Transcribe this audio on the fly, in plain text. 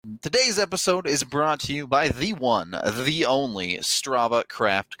Today's episode is brought to you by the one, the only Strava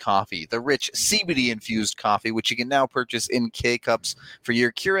Craft Coffee, the rich CBD-infused coffee, which you can now purchase in K-Cups for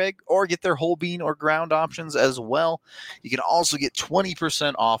your Keurig, or get their whole bean or ground options as well. You can also get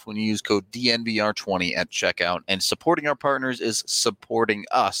 20% off when you use code DNVR20 at checkout, and supporting our partners is supporting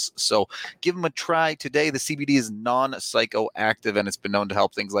us. So give them a try today. The CBD is non-psychoactive, and it's been known to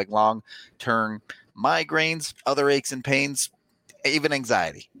help things like long-term migraines, other aches and pains, even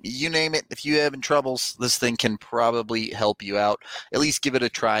anxiety. You name it. If you're having troubles, this thing can probably help you out. At least give it a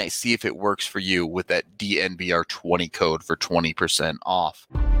try. See if it works for you with that DNVR20 code for 20% off.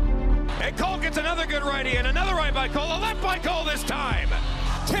 And Cole gets another good righty and another right by Cole. A left by Cole this time.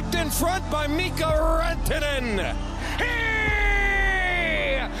 Tipped in front by Mika Rantanen. He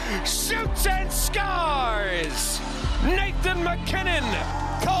shoots and scores. Nathan McKinnon.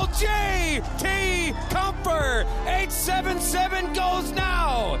 Call J.T. Comfer. 877 goes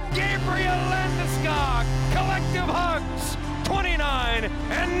now. Gabriel Landeskog. Collective hugs. 29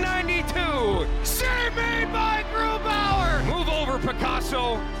 and 92. Save made by Grubauer. Move over,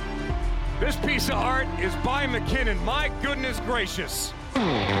 Picasso. This piece of art is by McKinnon. My goodness gracious.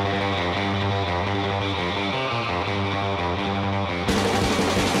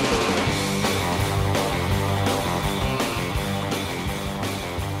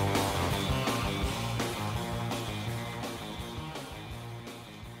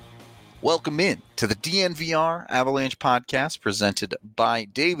 Welcome in to the DNVR Avalanche Podcast, presented by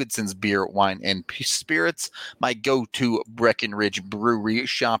Davidson's Beer, Wine, and Spirits, my go-to Breckenridge Brewery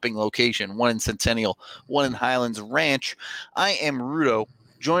shopping location, one in Centennial, one in Highlands Ranch. I am Rudo.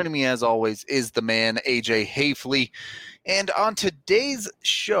 Joining me, as always, is the man, AJ Haefele. And on today's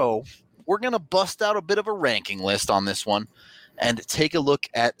show, we're going to bust out a bit of a ranking list on this one and take a look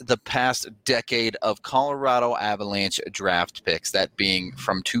at the past decade of Colorado Avalanche draft picks, that being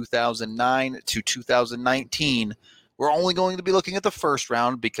from 2009 to 2019. We're only going to be looking at the first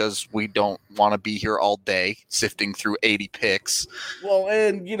round because we don't want to be here all day sifting through 80 picks. Well,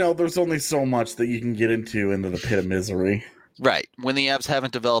 and, there's only so much that you can get into the pit of misery. Right. When the Avs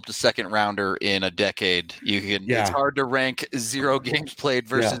haven't developed a second rounder in a decade, it's hard to rank 0 games played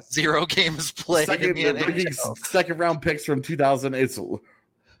versus 0 games played. Second round picks from 2000. It's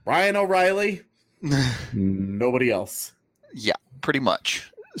Ryan O'Reilly. Nobody else. Yeah, pretty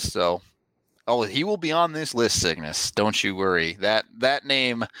much. So, he will be on this list, Cygnus. Don't you worry. That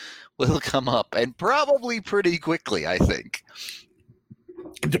name will come up, and probably pretty quickly, I think.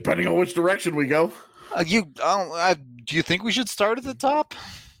 Depending on which direction we go. Do you think we should start at the top?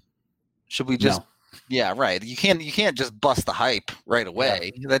 Should we just? No. Yeah, right. You can't just bust the hype right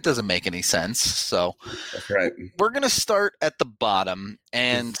away. Yeah. That doesn't make any sense. So that's right. We're gonna start at the bottom,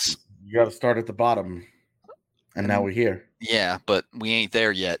 and you got to start at the bottom. And now we're here. Yeah, but we ain't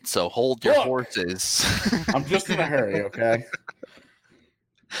there yet. So hold your horses. I'm just in a hurry. Okay.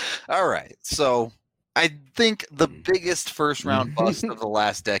 All right. So I think the biggest first round bust of the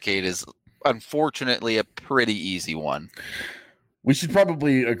last decade is, unfortunately, a pretty easy one. We should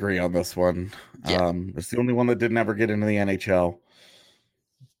probably agree on this one. Yeah. It's the only one that didn't ever get into the NHL.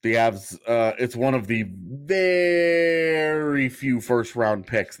 The Avs, it's one of the very few first-round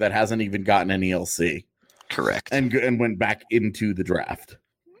picks that hasn't even gotten an ELC. Correct. And went back into the draft.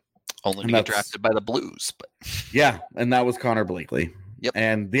 Only to get drafted by the Blues. But yeah, and that was Connor Blakely. Yep.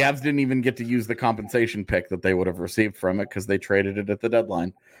 And the Avs didn't even get to use the compensation pick that they would have received from it because they traded it at the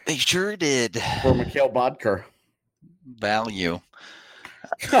deadline. They sure did. For Mikhail Bodker. Value.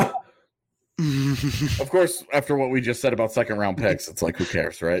 Of course, after what we just said about second-round picks, it's like, who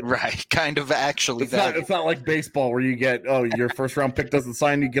cares, right? Right. Kind of actually. It's not like baseball where you get, your first-round pick doesn't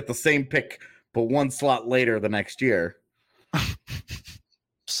sign, you get the same pick, but one slot later the next year.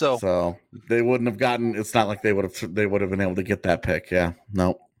 So they wouldn't have gotten. It's not like they would have been able to get that pick. Yeah,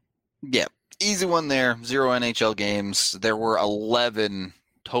 no. Yeah, easy one there. 0 NHL games. There were 11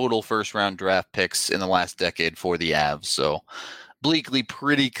 total first round draft picks in the last decade for the Avs. So Blakely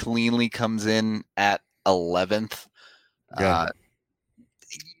pretty cleanly comes in at 11th. Yeah.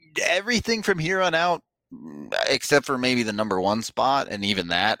 Everything from here on out, except for maybe the number 1 spot, and even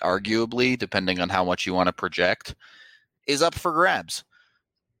that, arguably, depending on how much you want to project, is up for grabs.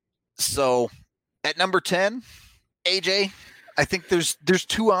 So at number 10, AJ, I think there's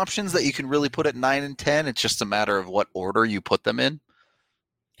 2 options that you can really put at 9 and 10. It's just a matter of what order you put them in.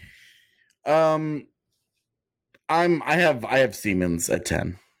 I have Siemens at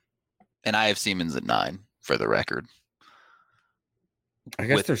 10. And I have Siemens at 9, for the record. I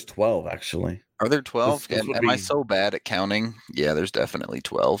guess there's 12, actually. Are there 12? Am I so bad at counting? Yeah, there's definitely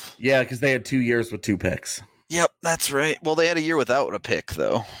 12. Yeah, because they had 2 years with 2 picks. Yep, that's right. Well, they had a year without a pick,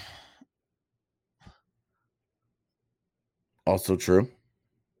 though. Also true.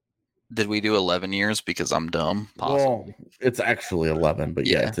 Did we do 11 years because I'm dumb? Possibly. Well, it's actually 11, but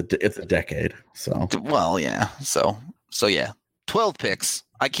yeah, it's a decade. So well, yeah. So yeah, 12 picks.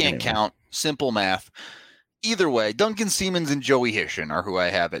 I can't count. Simple math. Either way, Duncan Siemens and Joey Hishon are who I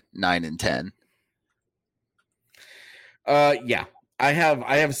have at 9 and 10. Yeah, I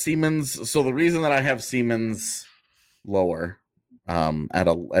have Siemens. So the reason that I have Siemens lower,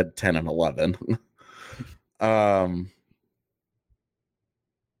 at 10 and 11,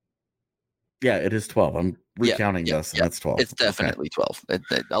 yeah, it is 12. I'm recounting this, and that's 12. It's definitely 12.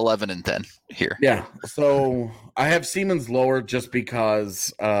 11 and 10 here. Yeah. So I have Siemens lower just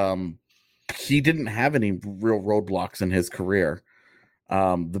because he didn't have any real roadblocks in his career.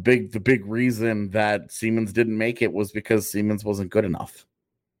 The big reason that Siemens didn't make it was because Siemens wasn't good enough.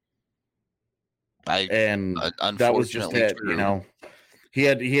 That was just it. True. You know, he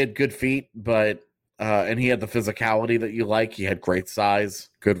had good feet, but and he had the physicality that you like. He had great size,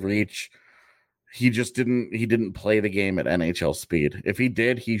 good reach. He just didn't play the game at NHL speed. If he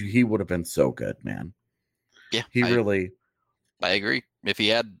did, he would have been so good, man. Yeah, I agree. If he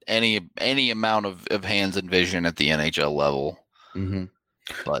had any amount of hands and vision at the NHL level. Mm-hmm.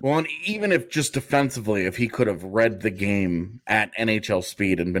 But and even if just defensively, if he could have read the game at NHL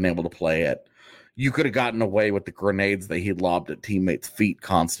speed and been able to play it, you could have gotten away with the grenades that he lobbed at teammates' feet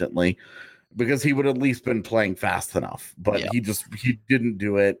constantly, because he would have at least been playing fast enough. But he didn't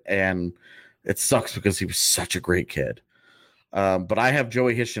do it, and it sucks because he was such a great kid. But I have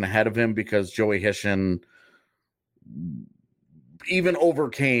Joey Hishon ahead of him because Joey Hishon even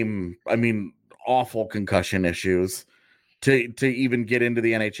overcame, awful concussion issues to even get into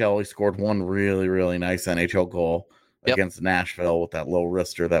the NHL. He scored one really, really nice NHL goal against Nashville with that low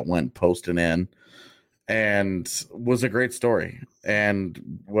wrister that went posting in, and was a great story, and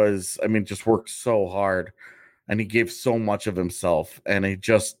was, just worked so hard, and he gave so much of himself, and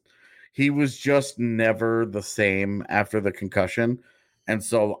he was just never the same after the concussion. And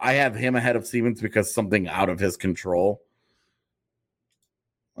so I have him ahead of Siemens because something out of his control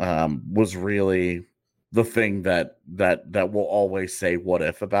was really the thing that we'll always say what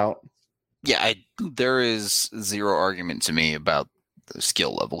if about. Yeah, there is zero argument to me about the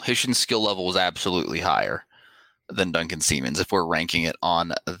skill level. Hishon's skill level was absolutely higher than Duncan Siemens if we're ranking it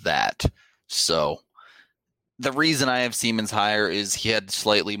on that. So the reason I have Siemens higher is he had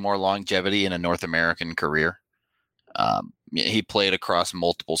slightly more longevity in a North American career. He played across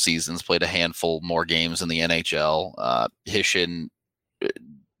multiple seasons, played a handful more games in the NHL. Hishon,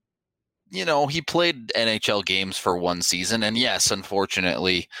 he played NHL games for one season. And yes,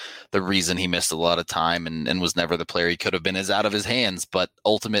 unfortunately, the reason he missed a lot of time and was never the player he could have been is out of his hands. But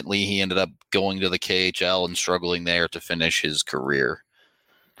ultimately, he ended up going to the KHL and struggling there to finish his career.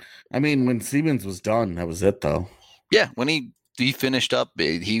 When Siemens was done, that was it, though. Yeah, when he finished up,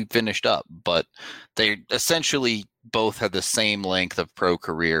 he finished up. But they essentially both had the same length of pro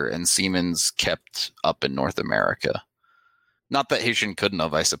career, and Siemens kept up in North America. Not that Hishon couldn't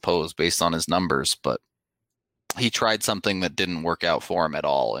have, I suppose, based on his numbers, but he tried something that didn't work out for him at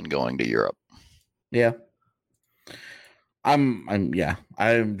all in going to Europe. Yeah. I'm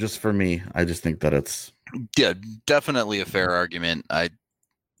just, for me, I just think that it's... Yeah, definitely a fair argument.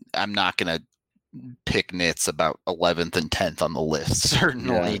 I'm not going to pick nits about 11th and 10th on the list,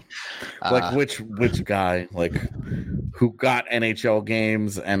 certainly. Yeah. Which guy, who got NHL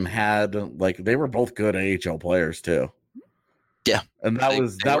games and had, they were both good AHL players, too. Yeah. And that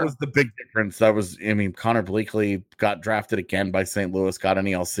was the big difference. That was, Connor Bleakley got drafted again by St. Louis, got an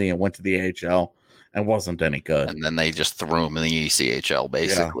ELC, and went to the AHL and wasn't any good. And then they just threw him in the ECHL,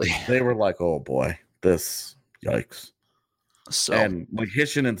 basically. Yeah. They were like, oh boy, this, yikes. So, and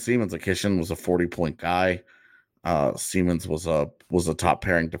Hishon and Siemens, Hishon was a 40-point guy. Siemens was a top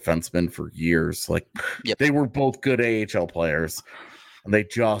pairing defenseman for years. They were both good AHL players, and they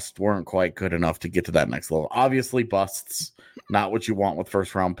just weren't quite good enough to get to that next level. Obviously, busts, not what you want with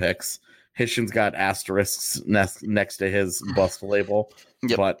first round picks. Hishon's got asterisks next to his bust label,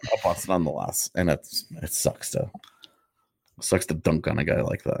 but a bust nonetheless. And it sucks to dunk on a guy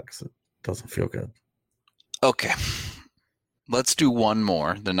like that because it doesn't feel good. Okay. Let's do one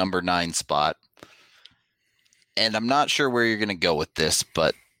more, the number 9 spot. And I'm not sure where you're going to go with this,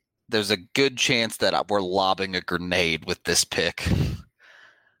 but there's a good chance that we're lobbing a grenade with this pick.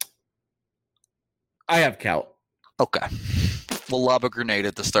 I have Count. Okay. We'll lob a grenade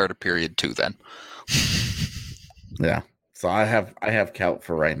at the start of period 2 then. Yeah. So I have Count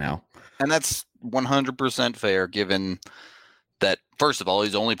for right now. And that's 100% fair, given that, first of all,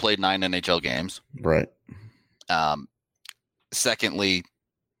 he's only played 9 NHL games. Right. Secondly,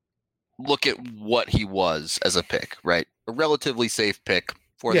 look at what he was as a pick, right? A relatively safe pick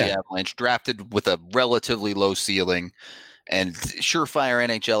for the Avalanche, drafted with a relatively low ceiling, and surefire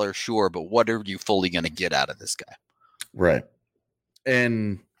NHLer, sure, but what are you fully going to get out of this guy? Right.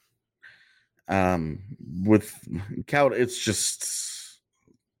 And with Kaut, it's just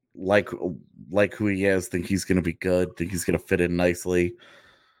like who he is. Think he's going to be good. Think he's going to fit in nicely.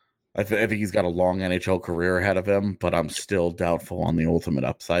 I think he's got a long NHL career ahead of him, but I'm still doubtful on the ultimate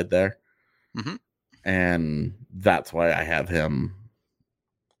upside there. Mm-hmm. And that's why I have him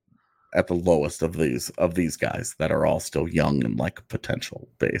at the lowest of these guys that are all still young and like potential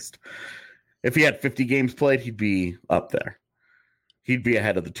based. If he had 50 games played, he'd be up there. He'd be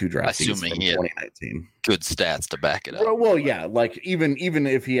ahead of the two draftees assuming from he had 2019. Good stats to back it up. Well, yeah, like even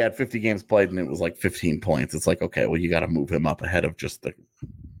if he had 50 games played and it was like 15 points, it's like, okay, well, you got to move him up ahead of just the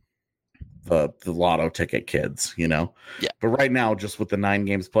lotto ticket kids, you know? Yeah. But right now, just with the 9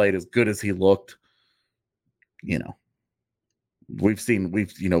 games played, as good as he looked, you know,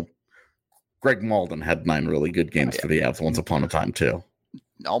 Greg Malden had 9 really good games for the Avs once upon a time too.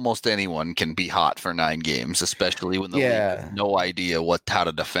 Almost anyone can be hot for 9 games, especially when the league has no idea how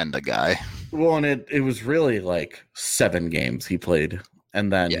to defend a guy. Well, and it was really like 7 games he played,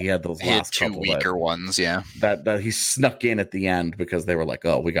 and then he had those last 2 weaker ones, that he snuck in at the end because they were like,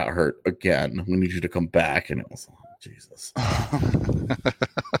 "Oh, we got hurt again. We need you to come back," and it was Jesus.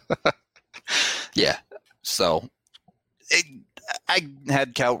 Yeah. So I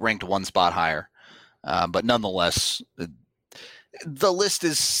had Kaut ranked 1 spot higher, but nonetheless, the list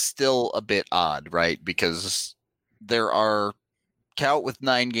is still a bit odd, right? Because there are Kaut with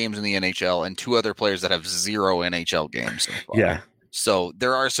 9 games in the NHL and 2 other players that have 0 NHL games so far. Yeah. So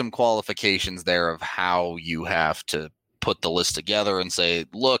there are some qualifications there of how you have to put the list together and say,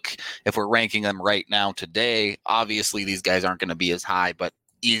 look, if we're ranking them right now today, obviously these guys aren't going to be as high, but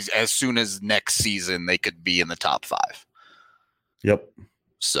as soon as next season, they could be in the top 5. Yep.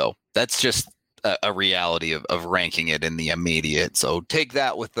 So that's just a reality of ranking it in the immediate. So take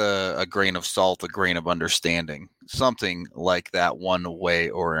that with a grain of salt, a grain of understanding, something like that one way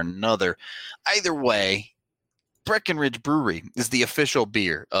or another. Either way, Breckenridge Brewery is the official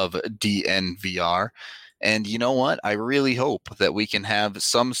beer of DNVR. And you know what? I really hope that we can have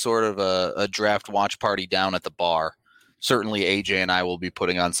some sort of a draft watch party down at the bar. Certainly AJ and I will be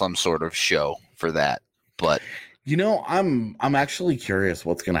putting on some sort of show for that. But you know, I'm actually curious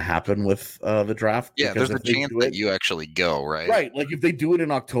what's going to happen with the draft. Yeah, there's a chance that you actually go, right? Right. Like if they do it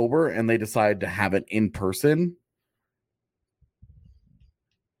in October and they decide to have it in person,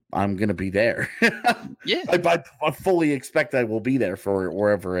 I'm going to be there. Yeah. I fully expect I will be there for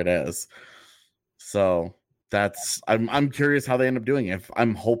wherever it is. So I'm curious how they end up doing it.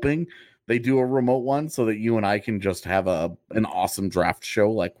 I'm hoping they do a remote one so that you and I can just have an awesome draft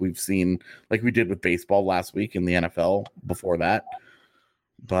show like we've seen, like we did with baseball last week in the NFL before that.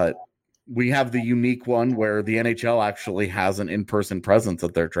 But we have the unique one where the NHL actually has an in-person presence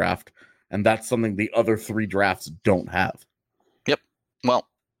at their draft, and that's something the other 3 drafts don't have. Yep. Well,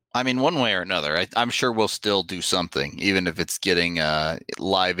 I mean, one way or another, I'm sure we'll still do something, even if it's getting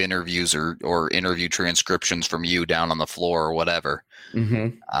live interviews or interview transcriptions from you down on the floor or whatever.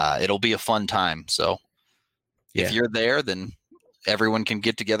 Mm-hmm. It'll be a fun time. So if you're there, then everyone can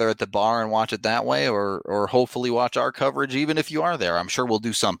get together at the bar and watch it that way, or hopefully watch our coverage, even if you are there. I'm sure we'll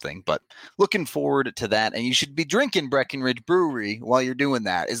do something, but looking forward to that. And you should be drinking Breckenridge Brewery while you're doing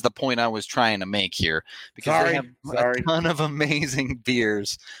that, is the point I was trying to make here, because they have a ton of amazing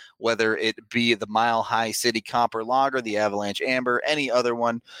beers, whether it be the Mile High City Copper Lager, the Avalanche Amber, any other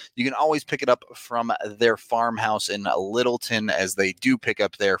one. You can always pick it up from their farmhouse in Littleton, as they do pick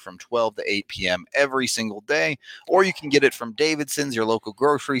up there from 12 to 8 p.m. every single day. Or you can get it from Davidson's, your local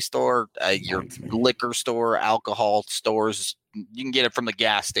grocery store, your liquor store, alcohol stores. You can get it from the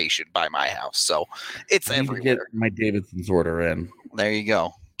gas station by my house. So it's everywhere. Get my Davidson's order in. There you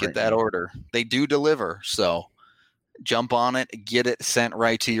go. Get that order. They do deliver. So jump on it, get it sent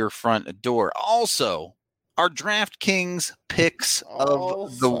right to your front door. Also, our DraftKings picks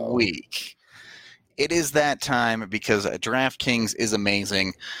of the week. It is that time because DraftKings is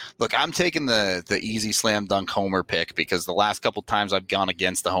amazing. Look, I'm taking the easy slam dunk homer pick because the last couple times I've gone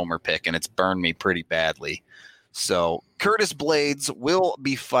against the homer pick and it's burned me pretty badly. So Curtis Blades will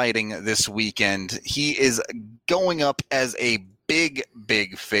be fighting this weekend. He is going up as a big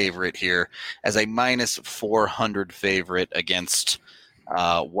favorite here, as a minus 400 favorite against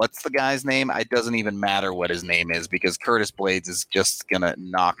what's the guy's name? It doesn't even matter what his name is because Curtis Blades is just gonna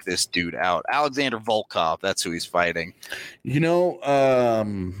knock this dude out. Alexander Volkov, that's who he's fighting. You know,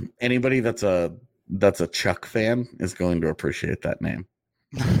 anybody that's a Chuck fan is going to appreciate that name.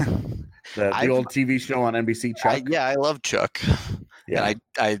 The old TV show on NBC, Chuck. I love Chuck. Yeah.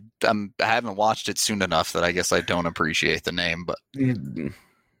 And I haven't watched it soon enough that I guess I don't appreciate the name, but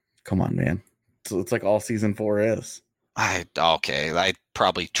come on, man. So it's like all season 4 is. I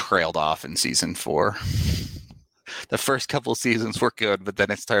probably trailed off in season 4. The first couple seasons were good, but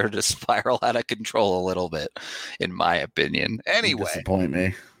then it started to spiral out of control a little bit, in my opinion. Anyway. You disappoint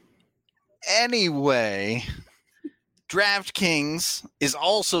me. Anyway, DraftKings is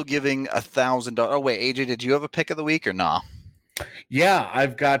also giving $1,000. Oh, wait, AJ, did you have a pick of the week or not? Yeah,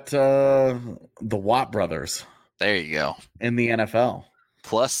 I've got the Watt brothers. There you go. In the NFL.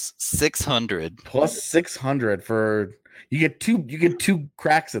 Plus 600. Plus 600 for you get two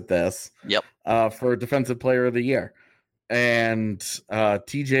cracks at this. Yep. For defensive player of the year. And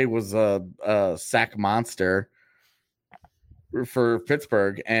TJ was a sack monster for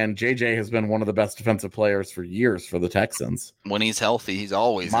Pittsburgh, and JJ has been one of the best defensive players for years for the Texans. When he's healthy, he's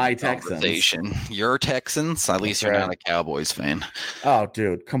always my in the conversation. Your Texans? At least you're not a Cowboys fan. Oh,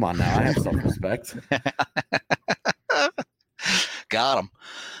 dude, come on now. I have self-respect. Got him.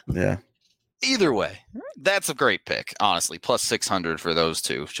 Yeah. Either way, that's a great pick, honestly. Plus 600 for those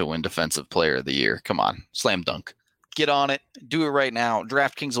two to win Defensive Player of the Year. Come on, slam dunk. Get on it. Do it right now.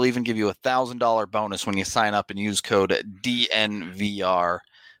 DraftKings will even give you $1,000 bonus when you sign up and use code DNVR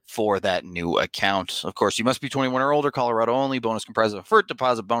for that new account. Of course, you must be 21 or older, Colorado only. Bonus comprises of a first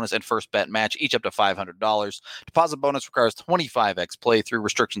deposit bonus and first bet match, each up to $500. Deposit bonus requires 25x playthrough.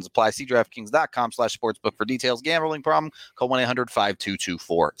 Restrictions apply. See DraftKings.com/sportsbook for details. Gambling problem? Call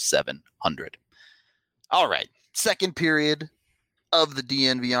 1-800-522-4700. All right. Second period of the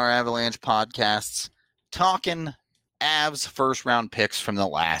DNVR Avalanche podcasts. Talking Avs first round picks from the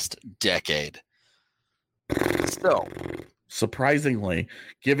last decade. So, surprisingly,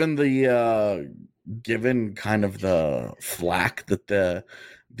 given kind of the flack that the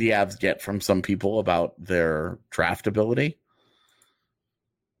Avs get from some people about their draft ability,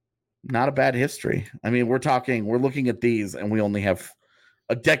 not a bad history. I mean, we're looking at these and we only have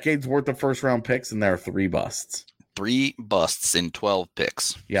a decade's worth of first round picks, and there are 3 busts. 3 busts in 12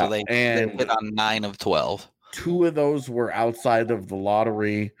 picks. Yeah, so they hit on 9 of 12. 2 of those were outside of the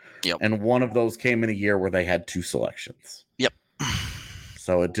lottery. Yep. And one of those came in a year where they had 2 selections. Yep.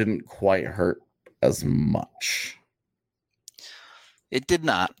 So it didn't quite hurt as much. It did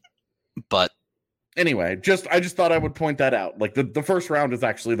not. But anyway, I just thought I would point that out. Like the first round is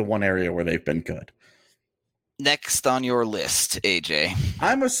actually the one area where they've been good. Next on your list, AJ.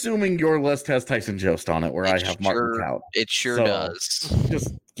 I'm assuming your list has Tyson Jost on it, where I have Martin Kaut. It sure does.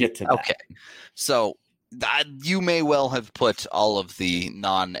 Just get to that. Okay. So you may well have put all of the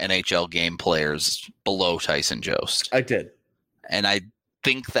non-NHL game players below Tyson Jost. I did. And I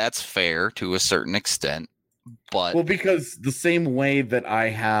think that's fair to a certain extent. But well, because the same way that I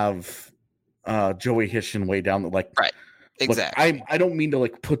have Joey Hishon way down, like, right. Exactly. Look, I don't mean to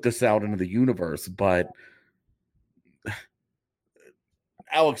like put this out into the universe, but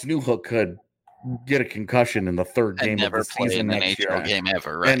Alex Newhook could get a concussion in the third game of the season next year, game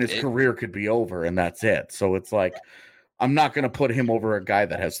ever, right? And his career could be over, and that's it. So it's like, I'm not going to put him over a guy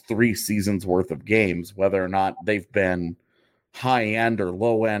that has 3 seasons worth of games, whether or not they've been high end or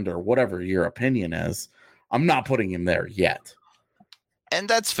low end or whatever your opinion is. I'm not putting him there yet. And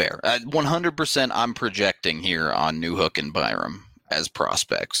that's fair. 100% I'm projecting here on Newhook and Byram as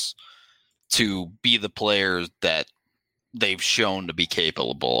prospects to be the players that they've shown to be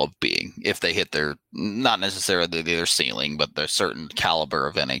capable of being if they hit their, not necessarily their ceiling, but their certain caliber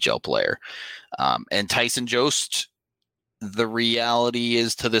of NHL player. And Tyson Jost, the reality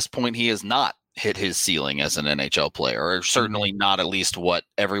is to this point, he has not hit his ceiling as an NHL player, or certainly not at least what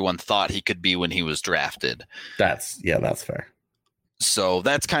everyone thought he could be when he was drafted. That's fair. So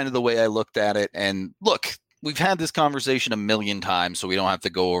that's kind of the way I looked at it. And look, we've had this conversation a million times, so we don't have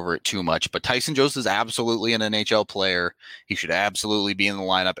to go over it too much. But Tyson Jost is absolutely an NHL player. He should absolutely be in the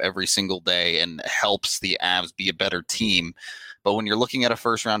lineup every single day and helps the Avs be a better team. But when you're looking at a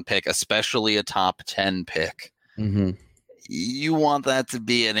first-round pick, especially a top 10 pick, you want that to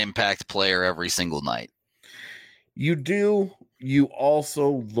be an impact player every single night. You do. You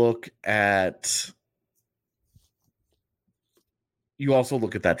also look at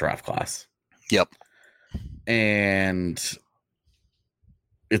that draft class. Yep. And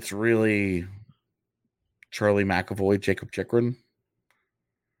it's really Charlie McAvoy, Jacob Chikrin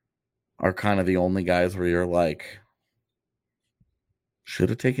are kind of the only guys where you're like, should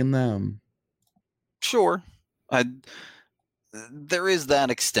have taken them. Sure. There is that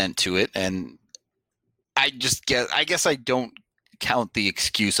extent to it. And I guess I don't count the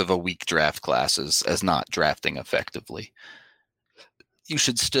excuse of a weak draft class as not drafting effectively. you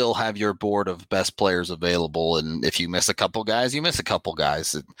should still have your board of best players available. And if you miss a couple guys, you miss a couple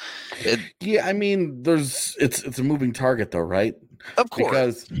guys. Yeah, I mean, it's a moving target though, right? Of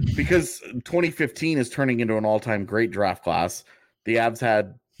course. Because 2015 is turning into an all-time great draft class. The Avs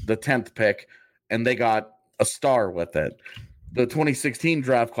had the 10th pick, and they got a star with it. The 2016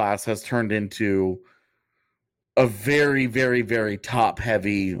 draft class has turned into a very, very, very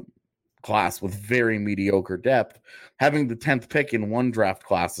top-heavy class with very mediocre depth. Having the 10th pick in one draft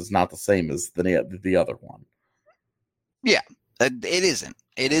class is not the same as the other one. Yeah, it isn't.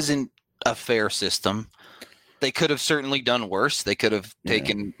 It isn't a fair system. They could have certainly done worse. They could have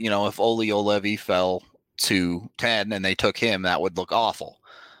taken, if Ole Olevi fell to 10 and they took him, that would look awful.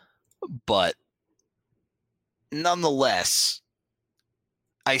 But nonetheless,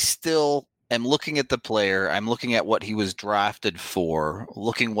 I still am looking at the player. I'm looking at what he was drafted for,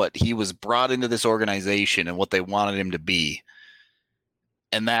 looking what he was brought into this organization and what they wanted him to be.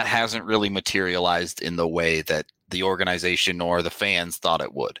 And that hasn't really materialized in the way that the organization or the fans thought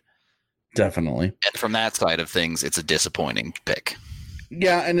it would. Definitely. And from that side of things, it's a disappointing pick.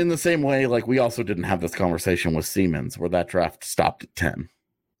 Yeah, and in the same way, like, we also didn't have this conversation with Siemens where that draft stopped at 10.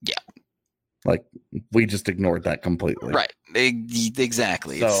 Yeah. Like, we just ignored that completely. Right.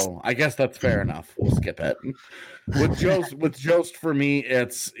 Exactly. So I guess that's fair enough. We'll skip it. With Jost, for me,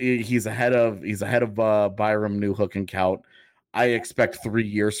 he's ahead of Byram, Newhook, and Kaut. I expect 3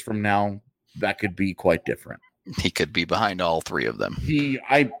 years from now that could be quite different. He could be behind all three of them.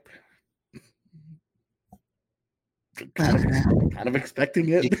 Kind of expecting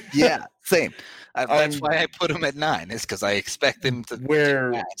it. Yeah, same. That's why I put him at 9. Is because I expect him to.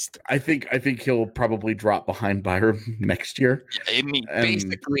 Where I think he'll probably drop behind Byram next year. I mean,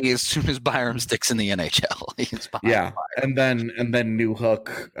 basically, as soon as Byram sticks in the NHL, he's behind. Yeah, Byram. and then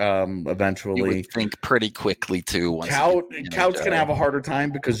Newhook eventually. You would think pretty quickly too. Kaut's gonna have a harder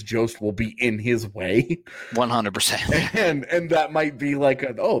time because Jost will be in his way. 100%. And that might be like,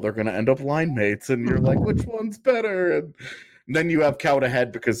 they're gonna end up line mates, and you're like, which one's better? And then you have Kaut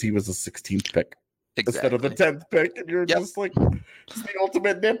ahead because he was a 16th pick. Exactly. Instead of the 10th pick, and you're just like, it's the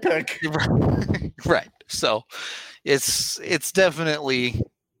ultimate nitpick. Right. So it's definitely,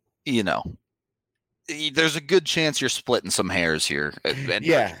 there's a good chance you're splitting some hairs here. And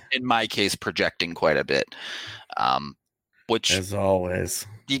in my case, projecting quite a bit. Which, as always,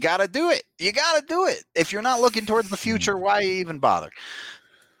 you got to do it. You got to do it. If you're not looking towards the future, why even bother?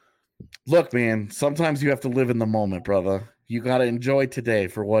 Look, man, sometimes you have to live in the moment, brother. You got to enjoy today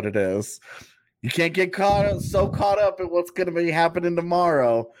for what it is. You can't get so caught up in what's going to be happening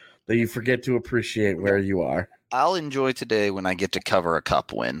tomorrow that you forget to appreciate where you are. I'll enjoy today when I get to cover a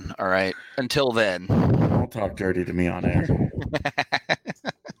cup win. All right. Until then, don't talk dirty to me on air.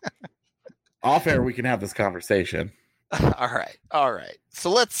 Off air, we can have this conversation. All right. So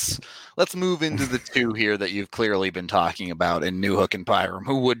let's move into the two here that you've clearly been talking about in Newhook and Byram,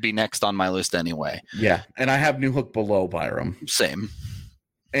 who would be next on my list anyway. Yeah, and I have Newhook below Byram. Same.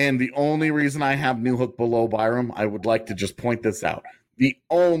 And the only reason I have Newhook below Byram, I would like to just point this out. The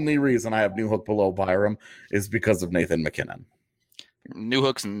only reason I have Newhook below Byram is because of Nathan MacKinnon.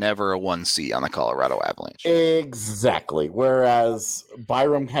 Newhook's never a 1C on the Colorado Avalanche. Exactly. Whereas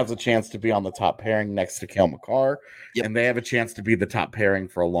Byram has a chance to be on the top pairing next to Cale Makar, and they have a chance to be the top pairing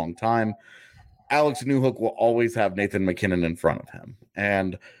for a long time. Alex Newhook will always have Nathan MacKinnon in front of him.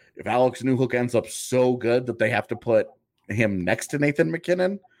 And if Alex Newhook ends up so good that they have to put him next to Nathan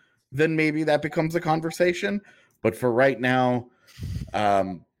MacKinnon, then maybe that becomes a conversation. But for right now,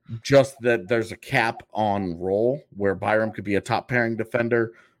 just that there's a cap on role where Byram could be a top pairing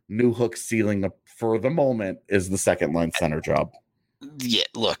defender. Newhook's ceiling for the moment is the second line center job. Yeah,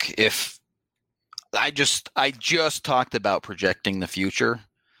 look, if I just talked about projecting the future,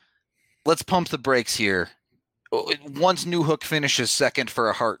 let's pump the brakes here. Once Newhook finishes second for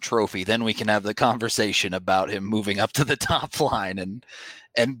a Hart Trophy, then we can have the conversation about him moving up to the top line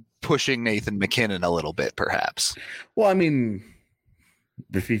and pushing Nathan MacKinnon a little bit, perhaps. Well, I mean,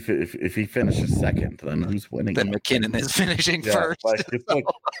 if he finishes second, then who's winning? Then MacKinnon is finishing first. It's like,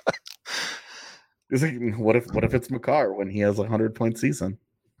 what if it's Makar when he has a 100-point season?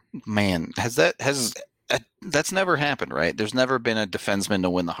 Man, that's never happened, right? There's never been a defenseman to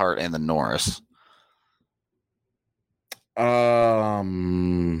win the Hart and the Norris.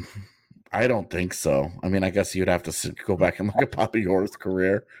 I don't think so. I mean, I guess you'd have to go back and look at Bobby Orr's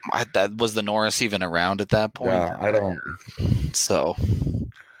career. That was the Norris even around at that point? Yeah, I don't. So,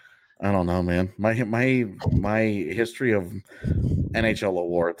 I don't know, man. My history of NHL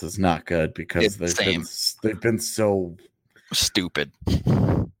awards is not good because they've been so stupid.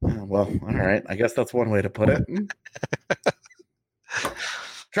 Well, all right. I guess that's one way to put it.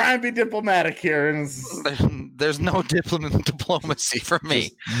 Try and be diplomatic here. And there's no diplomacy for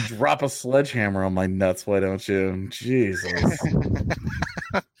me. Just drop a sledgehammer on my nuts, why don't you? Jesus.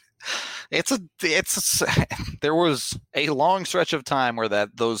 There was a long stretch of time where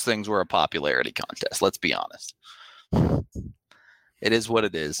those things were a popularity contest. Let's be honest. It is what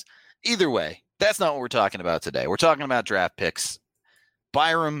it is. Either way, that's not what we're talking about today. We're talking about draft picks.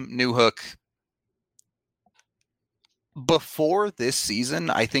 Byram Newhook. Before this season,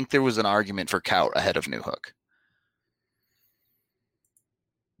 I think there was an argument for Kaut ahead of Newhook.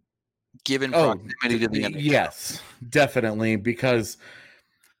 Given proximity to the NHL. Yes, definitely, because,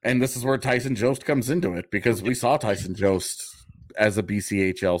 and this is where Tyson Jost comes into it, because we saw Tyson Jost as a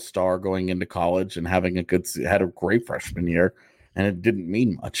BCHL star going into college and had a great freshman year, and it didn't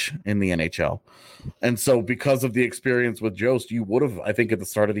mean much in the NHL. And so because of the experience with Jost, you would have, I think at the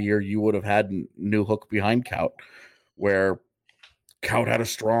start of the year, you would have had Newhook behind Kaut, where Kaut had a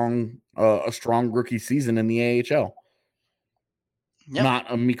strong rookie season in the AHL. Yep. Not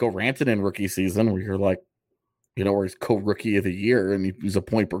a Mikko Rantanen rookie season where you're like, where he's co-rookie of the year and he's a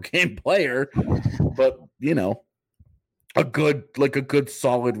point per game player, but a good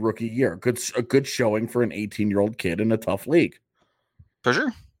solid rookie year, a good showing for an 18-year-old kid in a tough league. For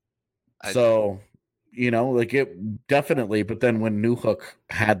sure. It definitely, but then when Newhook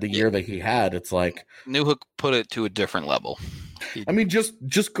had the year that he had, it's like Newhook put it to a different level. I mean,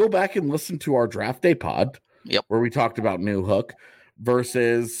 just go back and listen to our draft day pod, where we talked about Newhook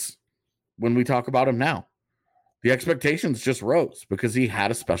versus when we talk about him now. The expectations just rose because he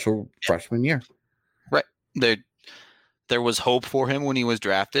had a special freshman year. Right. There was hope for him when he was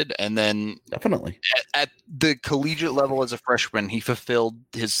drafted, and then definitely at the collegiate level as a freshman, he fulfilled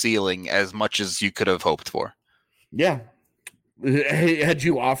his ceiling as much as you could have hoped for. Yeah. Had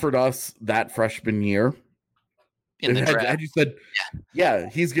you offered us that freshman year, had you said,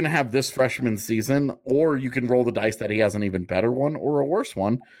 he's going to have this freshman season, or you can roll the dice that he has an even better one or a worse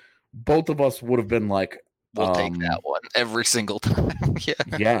one, both of us would have been like, we'll take that one every single time.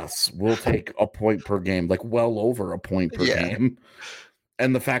 Yes, we'll take a point per game, like well over a point per game.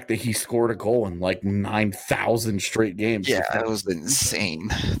 And the fact that he scored a goal in like 9,000 straight games. Yeah, that was insane.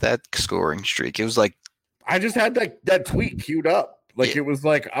 That scoring streak. It was like, I just had that tweet queued up. Like it was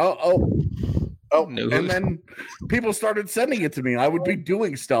like, no. And then people started sending it to me. I would be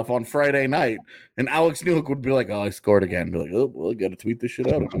doing stuff on Friday night, and Alex Newhook would be like, "Oh, I scored again." I'd be like, "Oh, well, I got to tweet this shit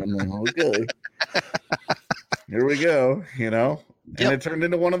out." And I'm like, "Okay, here we go." And it turned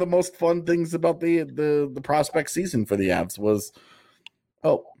into one of the most fun things about the prospect season for the Avs was,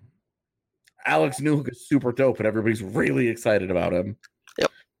 Alex Newhook is super dope, and everybody's really excited about him. Yep.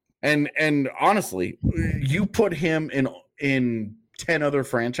 And honestly, you put him in 10 other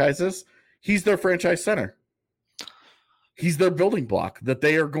franchises. He's their franchise center. He's their building block that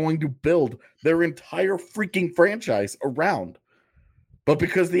they are going to build their entire freaking franchise around. But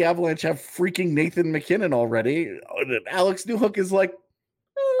because the Avalanche have freaking Nathan McKinnon already, Alex Newhook is like,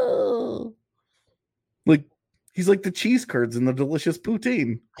 he's like the cheese curds in the delicious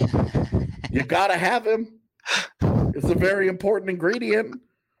poutine. You gotta have him. It's a very important ingredient,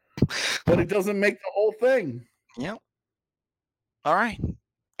 but it doesn't make the whole thing. Yep. All right.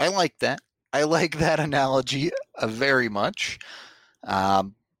 I like that. I like that analogy very much. I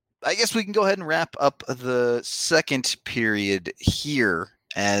guess we can go ahead and wrap up the second period here,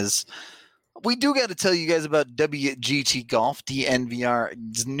 as we do got to tell you guys about WGT Golf,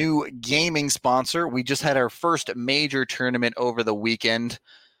 DNVR's new gaming sponsor. We just had our first major tournament over the weekend.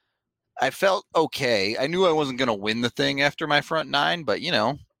 I felt okay. I knew I wasn't going to win the thing after my front nine, but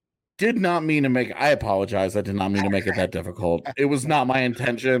did not mean to make. I apologize. I did not mean to make it that difficult. It was not my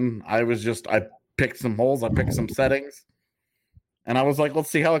intention. I picked some holes. I picked some settings, and I was like, let's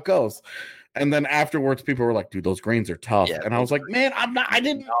see how it goes. And then afterwards, people were like, dude, those greens are tough. Yeah, and I was like, man,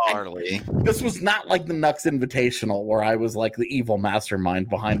 this was not like the Nux Invitational where I was like the evil mastermind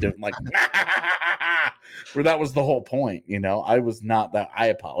behind it. Like, where that was the whole point. I was not that. I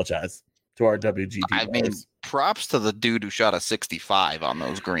apologize to our WGT. I mean, props to the dude who shot a 65 on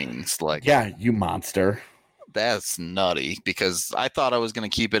those greens. Like, yeah, you monster. That's nutty, because I thought I was going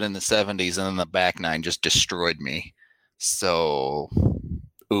to keep it in the 70s, and then the back nine just destroyed me. So,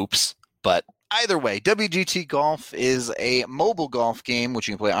 oops. But either way, WGT Golf is a mobile golf game which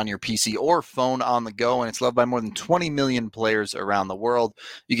you can play on your PC or phone on the go, and it's loved by more than 20 million players around the world.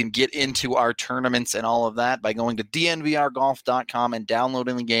 You can get into our tournaments and all of that by going to DNVRgolf.com and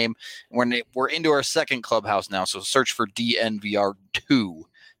downloading the game. We're into our second clubhouse now, so search for DNVR2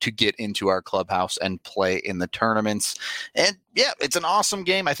 to get into our clubhouse and play in the tournaments. And yeah, it's an awesome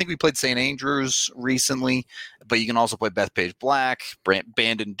game. I think we played St. Andrews recently, but you can also play Bethpage Black,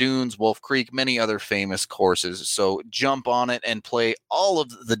 Bandon Dunes, Wolf Creek, many other famous courses. So jump on it and play all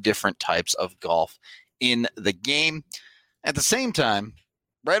of the different types of golf in the game. At the same time,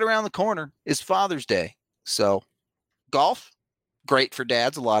 right around the corner is Father's Day. So golf, great for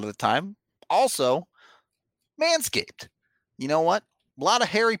dads a lot of the time. Also, Manscaped. You know what? A lot of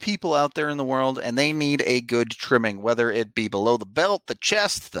hairy people out there in the world, and they need a good trimming, whether it be below the belt, the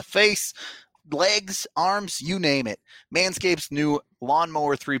chest, the face, legs, arms, you name it. Manscaped's new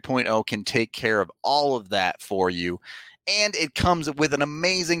Lawnmower 3.0 can take care of all of that for you. And it comes with an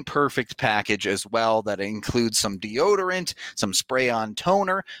amazing perfect package as well that includes some deodorant, some spray-on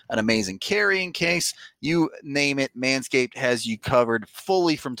toner, an amazing carrying case. You name it, Manscaped has you covered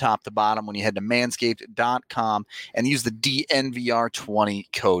fully from top to bottom when you head to manscaped.com and use the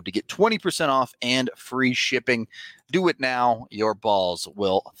DNVR20 code to get 20% off and free shipping. Do it now. Your balls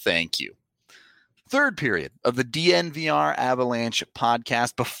will thank you. Third period of the DNVR Avalanche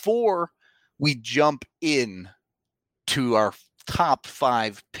podcast. Before we jump in to our top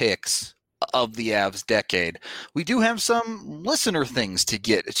 5 picks of the Avs decade, we do have some listener things to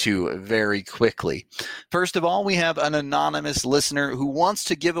get to very quickly. First of all, we have an anonymous listener who wants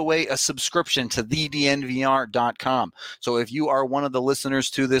to give away a subscription to thednvr.com. So if you are one of the listeners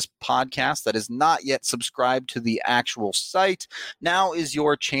to this podcast that is not yet subscribed to the actual site, now is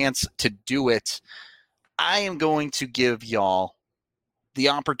your chance to do it. I am going to give y'all the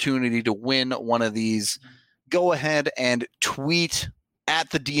opportunity to win one of these. Go ahead and tweet at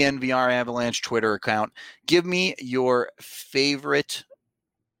the DNVR Avalanche Twitter account. Give me your favorite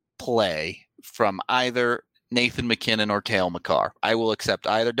play from either Nathan MacKinnon or Cale Makar. I will accept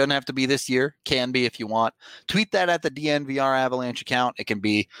either. Doesn't have to be this year. Can be if you want. Tweet that at the DNVR Avalanche account. It can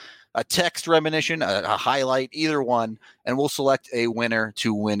be a text reminiscence, a highlight, either one, and we'll select a winner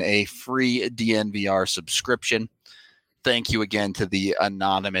to win a free DNVR subscription. Thank you again to the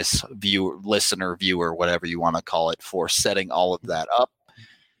anonymous viewer, whatever you want to call it, for setting all of that up.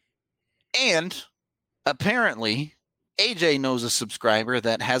 And apparently, AJ knows a subscriber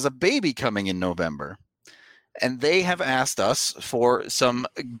that has a baby coming in November. And they have asked us for some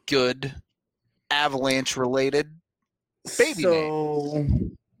good Avalanche-related baby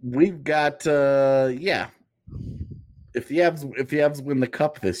names. We've got, if the Avs win the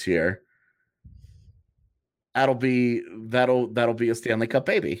Cup this year, that'll be a Stanley Cup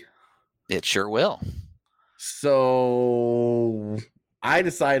baby. It sure will. So I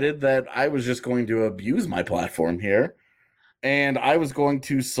decided that I was just going to abuse my platform here, and I was going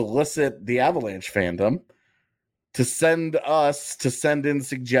to solicit the Avalanche fandom to send in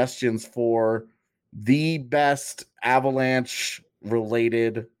suggestions for the best Avalanche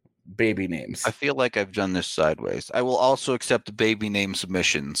related baby names. I feel like I've done this sideways. I will also accept baby name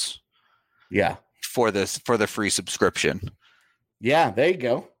submissions. Yeah. For the free subscription. Yeah, there you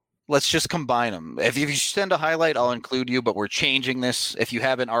go. Let's just combine them. If you send a highlight, I'll include you, but we're changing this. If you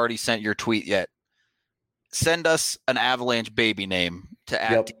haven't already sent your tweet yet, send us an Avalanche baby name to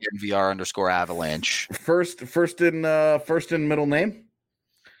 @DNVR_Avalanche. First and middle name.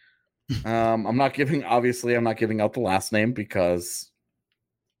 I'm not giving out the last name because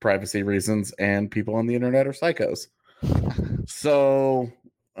privacy reasons and people on the internet are psychos. So,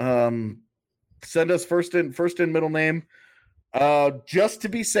 send us first and middle name. Just to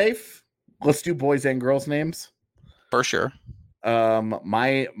be safe, let's do boys and girls names. For sure.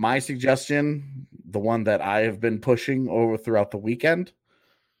 My suggestion, the one that I have been pushing over throughout the weekend,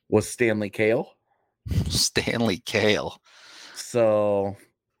 was Stanley Cale. Stanley Cale. So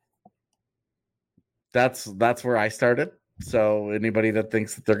that's where I started. So anybody that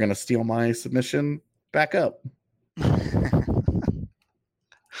thinks that they're going to steal my submission, back up.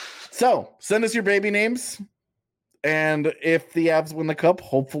 So send us your baby names, and if the Avs win the Cup,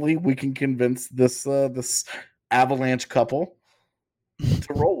 hopefully we can convince this Avalanche couple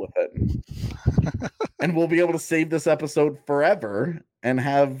to roll with it, and we'll be able to save this episode forever and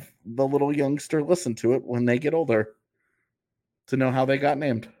have the little youngster listen to it when they get older to know how they got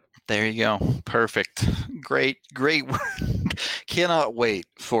named. There you go. Perfect. Great. Cannot wait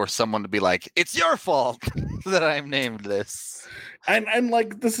for someone to be like, it's your fault that I've named this. And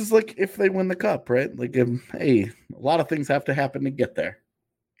like, this is like if they win the Cup, right? Like, hey, a lot of things have to happen to get there.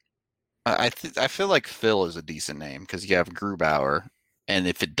 I feel like Phil is a decent name because you have Grubauer, and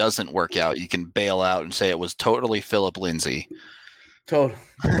if it doesn't work out, you can bail out and say it was totally Philip Lindsay. Total.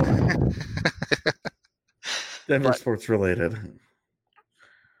 Denver sports related.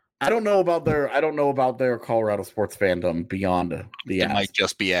 I don't know about their Colorado sports fandom beyond the Avs. It might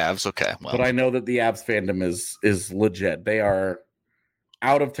just be Avs. Okay, well, but I know that the Avs fandom is legit. They are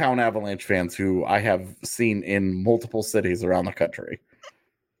out of town Avalanche fans who I have seen in multiple cities around the country.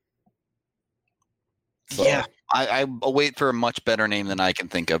 So. Yeah, I'll wait for a much better name than I can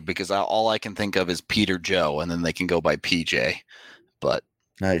think of because all I can think of is Peter Joe, and then they can go by PJ. But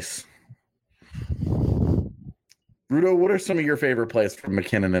nice. Rudo, what are some of your favorite plays from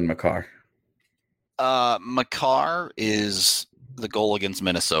McKinnon and Makar? Makar is the goal against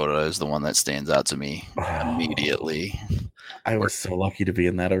Minnesota is the one that stands out to me immediately. I was so lucky to be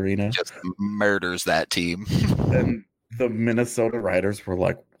in that arena. Just murders that team. And the Minnesota Riders were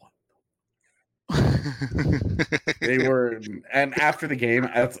like, they were, and after the game,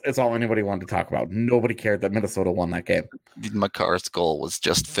 it's all anybody wanted to talk about. Nobody cared that Minnesota won that game. Makar's goal was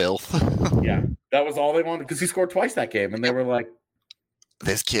just filth. Yeah, that was all they wanted because he scored twice that game, and they were like,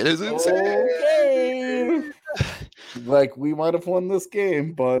 "This kid is insane." Okay. Like, we might have won this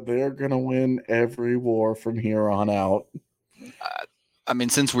game, but they're gonna win every war from here on out. I mean,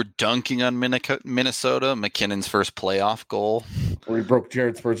 since we're dunking on Minnesota, McKinnon's first playoff goal, where he broke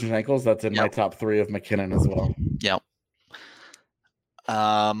Jared Spurgeon's ankles, that's in my top 3 of McKinnon as well. Yep.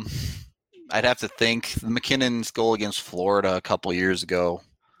 I'd have to think McKinnon's goal against Florida a couple years ago,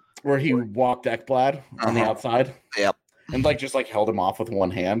 where he walked Ekblad on the outside. Yep. And just held him off with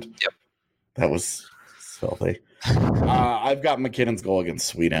one hand. Yep. That was filthy. I've got McKinnon's goal against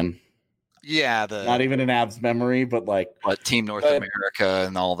Sweden. Yeah, not even an Avs memory, but Team North America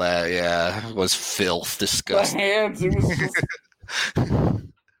and all that. Yeah, it was filth, disgusting. The hands, it was just...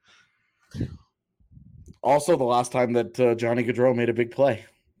 Also, the last time that Johnny Gaudreau made a big play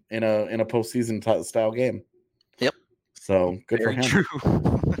in a postseason style game. Yep. So good for him. True.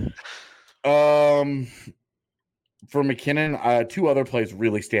 For McKinnon, 2 other plays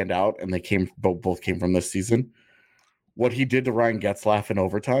really stand out, and they both came from this season. What he did to Ryan Getzlaf in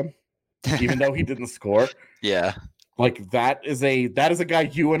overtime. Even though he didn't score. Yeah. That is a guy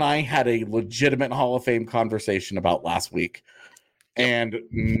you and I had a legitimate Hall of Fame conversation about last week. And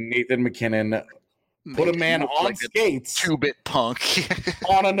Nathan McKinnon put a man on skates. 2-bit punk.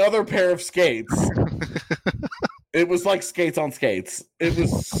 On another pair of skates. It was like skates on skates. It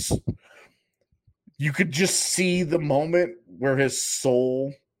was... You could just see the moment where his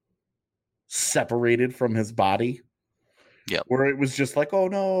soul separated from his body. Yep. Where it was just like, oh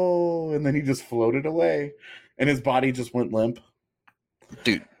no, and then he just floated away, and his body just went limp.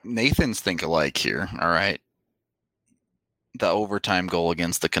 Dude, Nathan's think alike here. All right. The overtime goal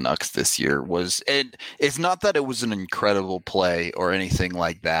against the Canucks this year it's not that it was an incredible play or anything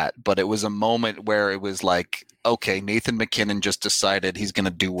like that, but it was a moment where it was like, okay, Nathan McKinnon just decided he's going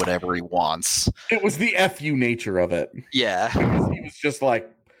to do whatever he wants. It was the FU nature of it. Yeah. He was just like,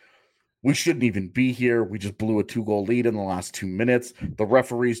 we shouldn't even be here. We just blew a 2-goal lead in the last 2 minutes. The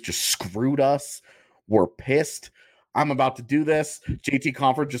referees just screwed us. We're pissed. I'm about to do this. JT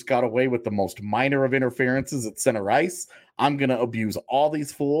Compher just got away with the most minor of interferences at center ice. I'm going to abuse all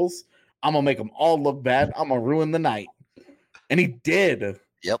these fools. I'm going to make them all look bad. I'm going to ruin the night. And he did.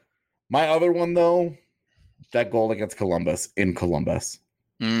 Yep. My other one, though, that goal against Columbus in Columbus.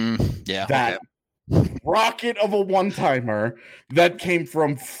 Yeah. That rocket of a one-timer that came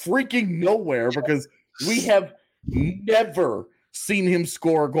from freaking nowhere because we have never seen him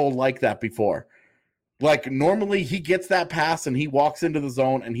score a goal like that before. Normally he gets that pass and he walks into the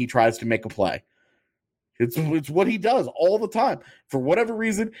zone and he tries to make a play. It's what he does all the time. For whatever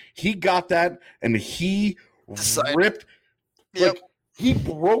reason, he got that and he ripped. Yep. He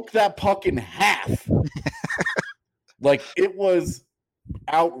broke that puck in half. It was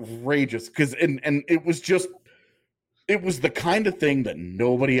outrageous because and it was the kind of thing that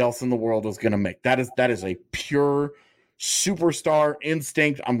nobody else in the world was going to make. That is a pure superstar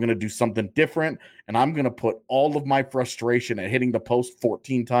instinct. I'm going to do something different, and I'm going to put all of my frustration at hitting the post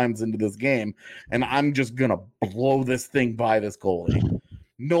 14 times into this game, and I'm just going to blow this thing by this goalie.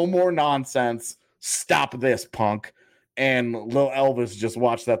 No more nonsense. Stop this, punk. And Lil Elvis just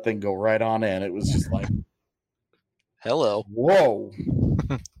watched that thing go right on in. It was just like, hello. Whoa.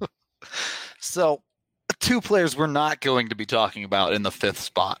 So, 2 players we're not going to be talking about in the 5th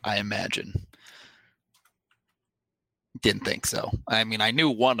spot, I imagine. Didn't think so. I mean, I knew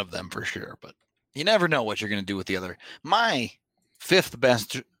one of them for sure, but you never know what you're going to do with the other. My 5th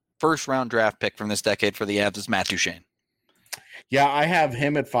best first-round draft pick from this decade for the Avs is Matt Duchene. Yeah, I have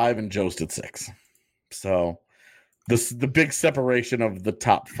him at 5 and Jost at 6. So the big separation of the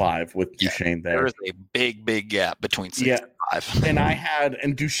top 5 with Duchene there. There's a big gap between 6 and 5.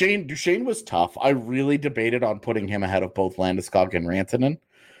 And Duchene was tough. I really debated on putting him ahead of both Landeskog and Rantanen.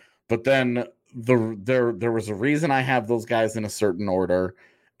 But then there was a reason I have those guys in a certain order.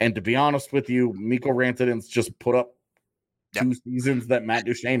 And to be honest with you, Mikko Rantanen's just put up 2 seasons that Matt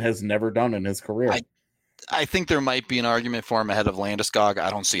Duchene has never done in his career. I think there might be an argument for him ahead of Landeskog. I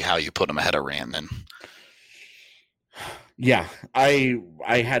don't see how you put him ahead of Rantanen. Yeah, I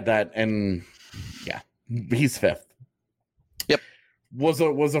had that, and yeah, he's 5th. Yep, was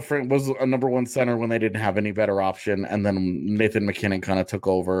a number 1 center when they didn't have any better option, and then Nathan McKinnon kind of took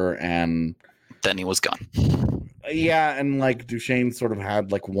over, and then he was gone. Yeah, and like Duchene sort of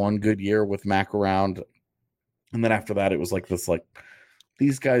had like 1 good year with Mac around. And then after that, it was like this, like,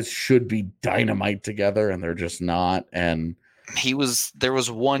 these guys should be dynamite together, and they're just not. And there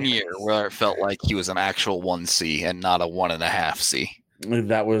was 1 year where it felt like he was an actual 1C and not a 1.5C.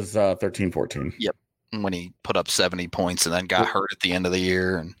 That was 13-14. Yep. When he put up 70 points and then got hurt at the end of the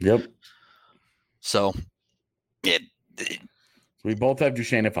year. And yep. So we both have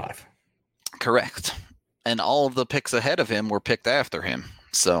Duchene at 5. Correct. And all of the picks ahead of him were picked after him.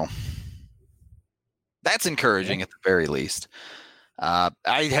 So that's encouraging at the very least. I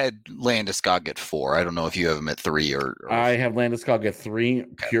had Landeskog at 4. I don't know if you have him at 3 or I have Landeskog at 3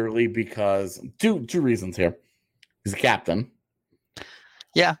 purely because two reasons here. He's a captain.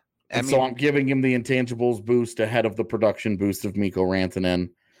 Yeah. So I'm giving him the intangibles boost ahead of the production boost of Mikko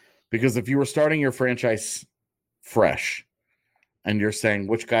Rantanen. Because if you were starting your franchise fresh and you're saying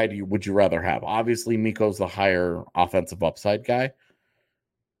which guy would you rather have? Obviously, Mikko's the higher offensive upside guy.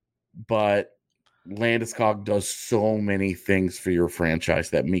 But Landeskog does so many things for your franchise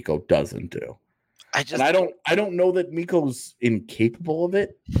that Mikko doesn't do. I don't know that Mikko's incapable of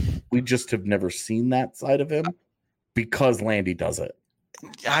it. We just have never seen that side of him because Landy does it.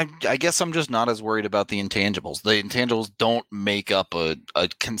 I guess I'm just not as worried about the intangibles. The intangibles don't make up a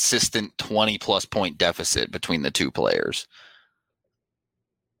consistent 20-plus point deficit between the two players.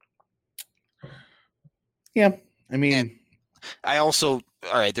 Yeah, I mean...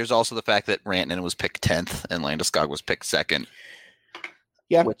 there's also the fact that Rantanen was picked 10th and Landeskog was picked 2nd.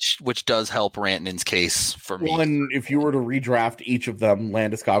 Yeah. Which does help Rantanen's case for me. Well, and if you were to redraft each of them,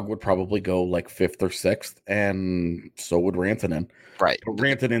 Landeskog would probably go like 5th or 6th, and so would Rantanen. Right. But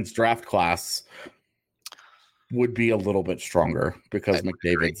Rantanen's draft class would be a little bit stronger because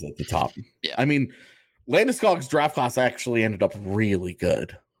McDavid's at the top. Yeah. I mean, Landeskog's draft class actually ended up really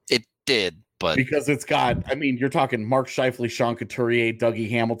good. It did. But because it's got, I mean, you're talking Mark Scheifele, Sean Couturier, Dougie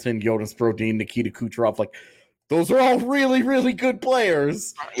Hamilton, Jonas Brodin, Nikita Kucherov. Like, those are all really, really good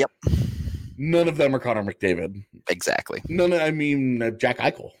players. Yep. None of them are Connor McDavid. Exactly. Jack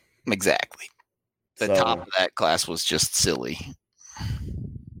Eichel. Exactly. The top of that class was just silly.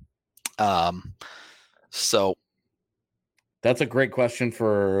 So. That's a great question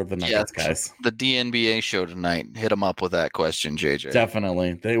for the Nuggets guys. The DNVR show tonight. Hit them up with that question, JJ.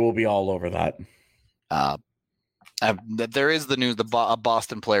 Definitely. They will be all over that. There is the news. A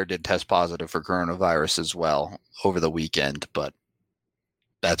Boston player did test positive for coronavirus as well over the weekend, but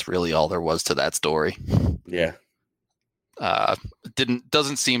that's really all there was to that story. Yeah.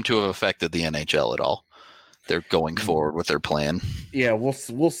 Doesn't seem to have affected the NHL at all. They're going forward with their plan. Yeah, we'll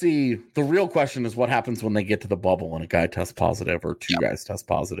see. The real question is what happens when they get to the bubble and a guy tests positive, or 2 guys test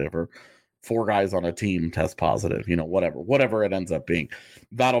positive, or 4 guys on a team test positive. Whatever it ends up being.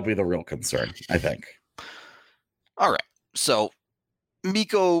 That'll be the real concern, I think. All right. So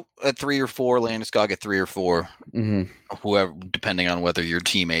Mikko at 3 or 4, Landeskog at 3 or 4. Mm-hmm. Whoever, depending on whether you're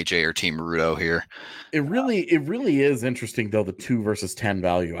Team AJ or Team Rudo here. It really is interesting though, the 2 versus 10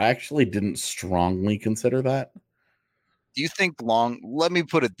 value. I actually didn't strongly consider that. Do you think let me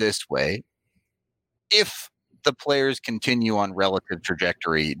put it this way. If the players continue on relative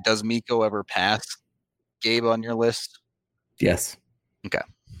trajectory, does Mikko ever pass Gabe on your list? Yes. Okay.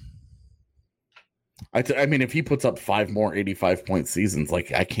 I mean, if he puts up 5 more 85-point seasons,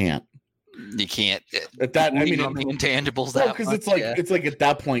 like I can't. You can't. At that, I mean, on the intangibles. No, because it's like at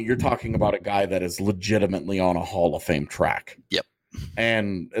that point you're talking about a guy that is legitimately on a Hall of Fame track. Yep.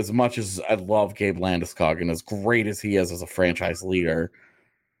 And as much as I love Gabe Landeskog and as great as he is as a franchise leader,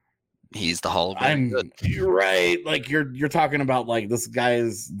 he's the Hall of Fame. You're right. Like you're talking about like this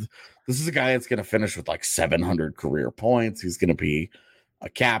is a guy that's going to finish with like 700 career points. He's going to be a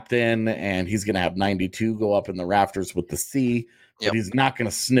captain, and he's going to have 92 go up in the rafters with the C, but he's not going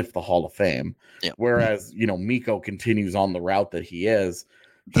to sniff the Hall of Fame. Yep. Whereas, Mikko continues on the route that he is.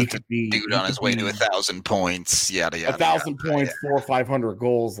 He could be dude on his way to 1,000 points. Yada yada. 1,000 points, 400 or 500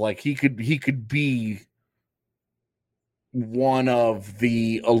 goals. Like he could be one of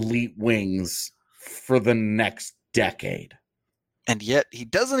the elite wings for the next decade. And yet he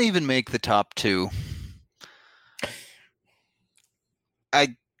doesn't even make the top 2.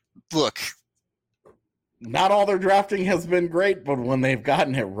 look, not all their drafting has been great, but when they've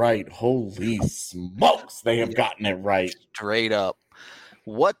gotten it right, holy smokes, they have gotten it right. Straight up.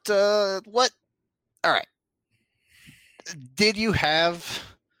 What? All right. Did you have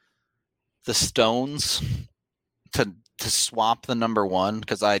the stones to swap the number one?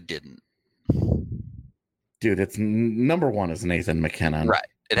 Because I didn't. Dude, it's number one is Nathan McKinnon. Right.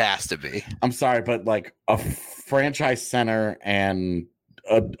 It has to be. I'm sorry, but like a franchise center and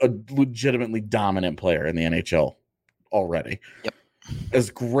a legitimately dominant player in the NHL already. Yep. As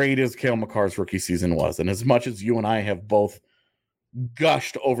great as Cale Makar's rookie season was, and as much as you and I have both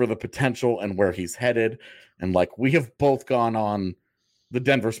gushed over the potential and where he's headed, and like we have both gone on the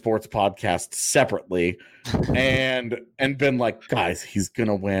Denver Sports Podcast separately and been like, guys, he's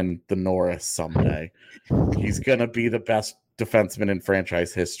gonna win the Norris someday. He's gonna be the best defenseman in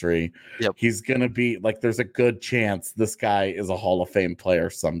franchise history. Yep. He's gonna be like, there's a good chance this guy is a Hall of Fame player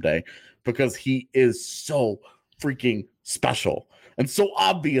someday because he is so freaking special and so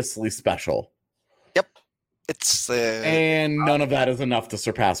obviously special. Yep. It's and none of that is enough to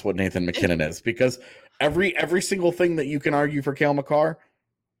surpass what Nathan McKinnon is, because every single thing that you can argue for Cale Makar,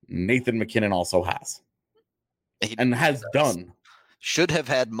 Nathan McKinnon also has and has done. Should have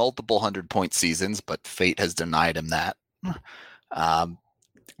had multiple 100-point seasons, but fate has denied him that. I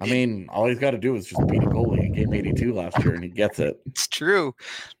mean, all he's got to do is just beat a goalie in game 82 last year, and he gets it. It's true.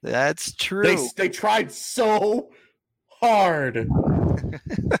 That's true. They tried so hard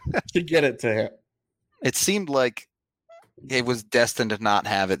to get it to him. It seemed like it was destined to not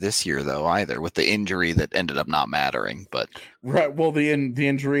have it this year, though, either, with the injury that ended up not mattering. But right, well, the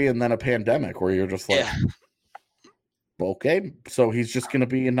injury and then a pandemic where you're just like, okay, so he's just going to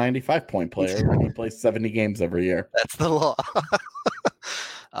be a 95-point player and he plays 70 games every year. That's the law.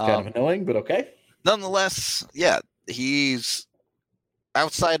 Kind of annoying, but okay. Nonetheless, yeah, he's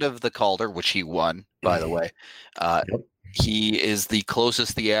outside of the Calder, which he won, by the way. Yep. He is the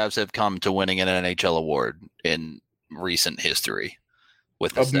closest the Avs have come to winning an NHL award in recent history.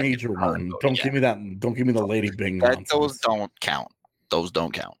 With a major one. Don't give me that. Don't give me the Lady Bing nonsense. Those don't count. Those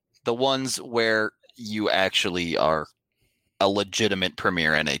don't count. The ones where you actually are a legitimate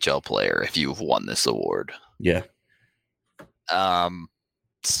premier NHL player if you've won this award. Yeah.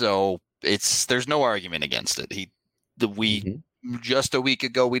 So there's no argument against it. Just a week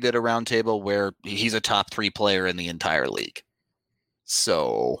ago we did a roundtable where he's a top 3 player in the entire league.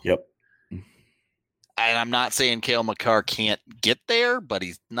 So yep. And I'm not saying Cale Makar can't get there, but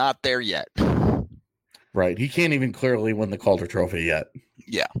he's not there yet. Right. He can't even clearly win the Calder Trophy yet.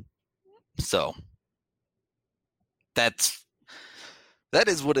 Yeah. So that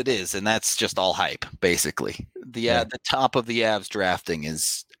is what it is, and that's just all hype, basically. The top of the Avs drafting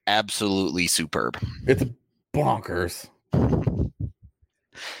is absolutely superb. It's bonkers.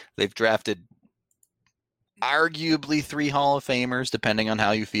 They've drafted arguably 3 Hall of Famers, depending on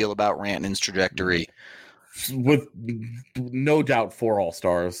how you feel about Rantanen's trajectory. With no doubt 4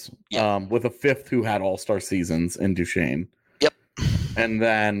 All-Stars. Yep. With a 5th who had All-Star seasons in Duchesne. Yep. And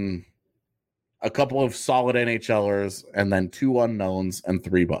then a couple of solid NHLers, and then 2 unknowns and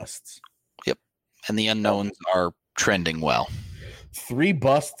 3 busts. Yep. And the unknowns are trending well. 3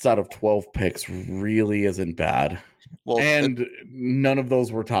 busts out of 12 picks really isn't bad. Well, and none of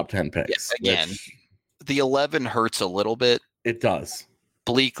those were top 10 picks. Yeah, again, the 11 hurts a little bit. It does.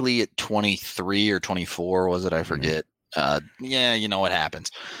 Bleakley at 23 or 24, was it? I forget. Yeah, you know what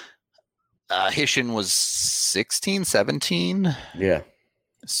happens. Hishin was 16, 17. Yeah.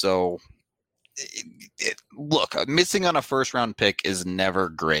 So, look, missing on a first-round pick is never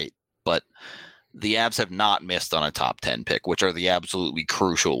great, but the Avs have not missed on a top 10 pick, which are the absolutely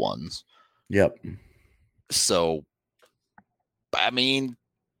crucial ones. Yep. So, I mean,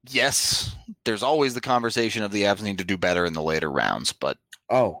 yes, there's always the conversation of the Avs need to do better in the later rounds, but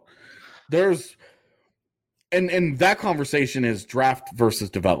there's and that conversation is draft versus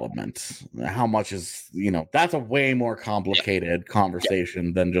development. How much is, that's a way more complicated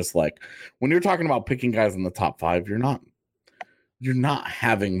conversation than just like when you're talking about picking guys in the top 5, you're not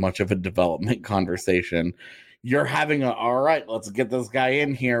having much of a development conversation. You're having all right, let's get this guy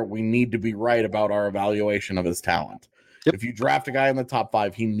in here. We need to be right about our evaluation of his talent. Yep. If you draft a guy in the top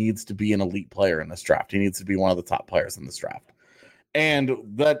 5, he needs to be an elite player in this draft. He needs to be one of the top players in this draft. And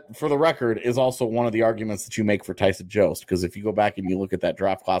that, for the record, is also one of the arguments that you make for Tyson Jost, because if you go back and you look at that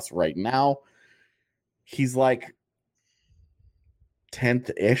draft class right now, he's like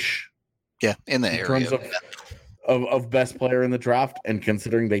 10th-ish. Yeah, in the area. In terms of best player in the draft, and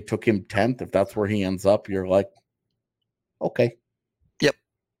considering they took him 10th, if that's where he ends up, you're like, okay. Yep,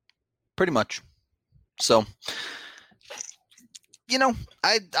 pretty much. So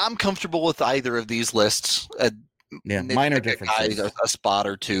I'm comfortable with either of these lists. Minor differences. A spot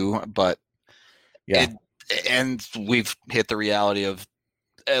or two, but and we've hit the reality of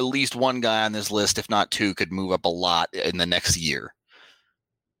at least one guy on this list, if not two, could move up a lot in the next year.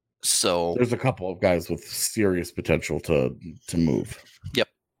 So there's a couple of guys with serious potential to move. Yep.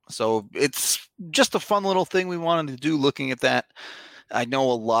 So it's just a fun little thing we wanted to do looking at that. I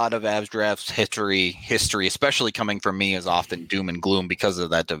know a lot of Avs drafts history, especially coming from me, is often doom and gloom because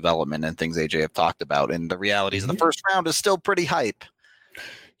of that development and things AJ have talked about. And the reality is the first round is still pretty hype.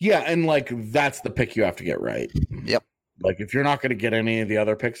 Yeah, and that's the pick you have to get right. Yep. If you're not going to get any of the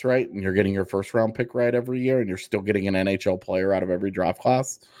other picks right, and you're getting your first round pick right every year, and you're still getting an NHL player out of every draft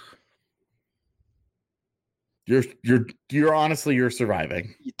class, you're honestly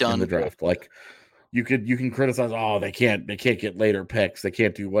surviving in the draft. You can criticize, they can't get later picks, they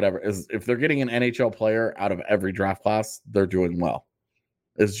can't do whatever. If they're getting an NHL player out of every draft class, they're doing well.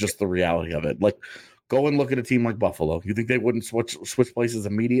 It's just the reality of it. Go and look at a team like Buffalo. You think they wouldn't switch places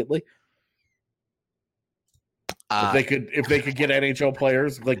immediately? If they could get NHL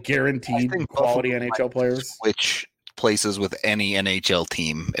players, guaranteed quality NHL players, switch places with any NHL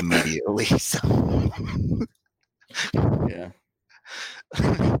team immediately. So. Yeah.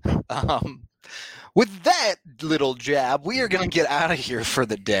 With that little jab, we are going to get out of here for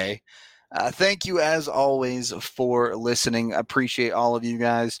the day. Thank you, as always, for listening. I appreciate all of you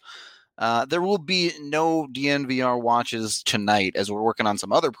guys. There will be no DNVR watches tonight, as we're working on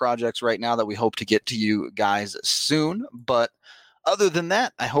some other projects right now that we hope to get to you guys soon. But other than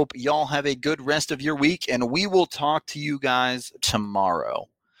that, I hope y'all have a good rest of your week, and we will talk to you guys tomorrow.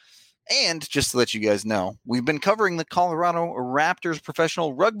 And just to let you guys know, we've been covering the Colorado Raptors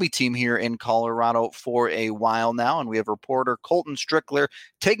professional rugby team here in Colorado for a while now, and we have reporter Colton Strickler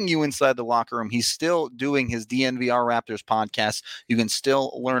taking you inside the locker room. He's still doing his DNVR Raptors podcast. You can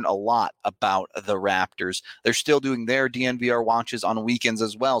still learn a lot about the Raptors. They're still doing their DNVR watches on weekends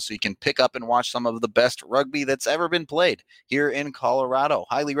as well, so you can pick up and watch some of the best rugby that's ever been played here in Colorado.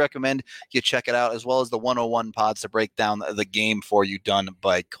 Highly recommend you check it out, as well as the 101 pods to break down the game for you, done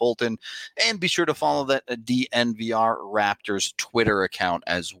by Colton. And be sure to follow that DNVR Raptors Twitter account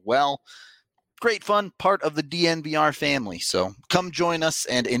as well. Great fun, part of the DNVR family. So come join us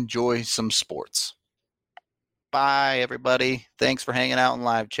and enjoy some sports. Bye, everybody. Thanks for hanging out in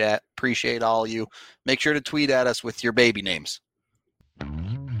live chat. Appreciate all you. Make sure to tweet at us with your baby names.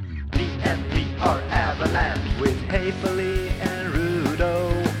 DNVR Avalanche with Haefele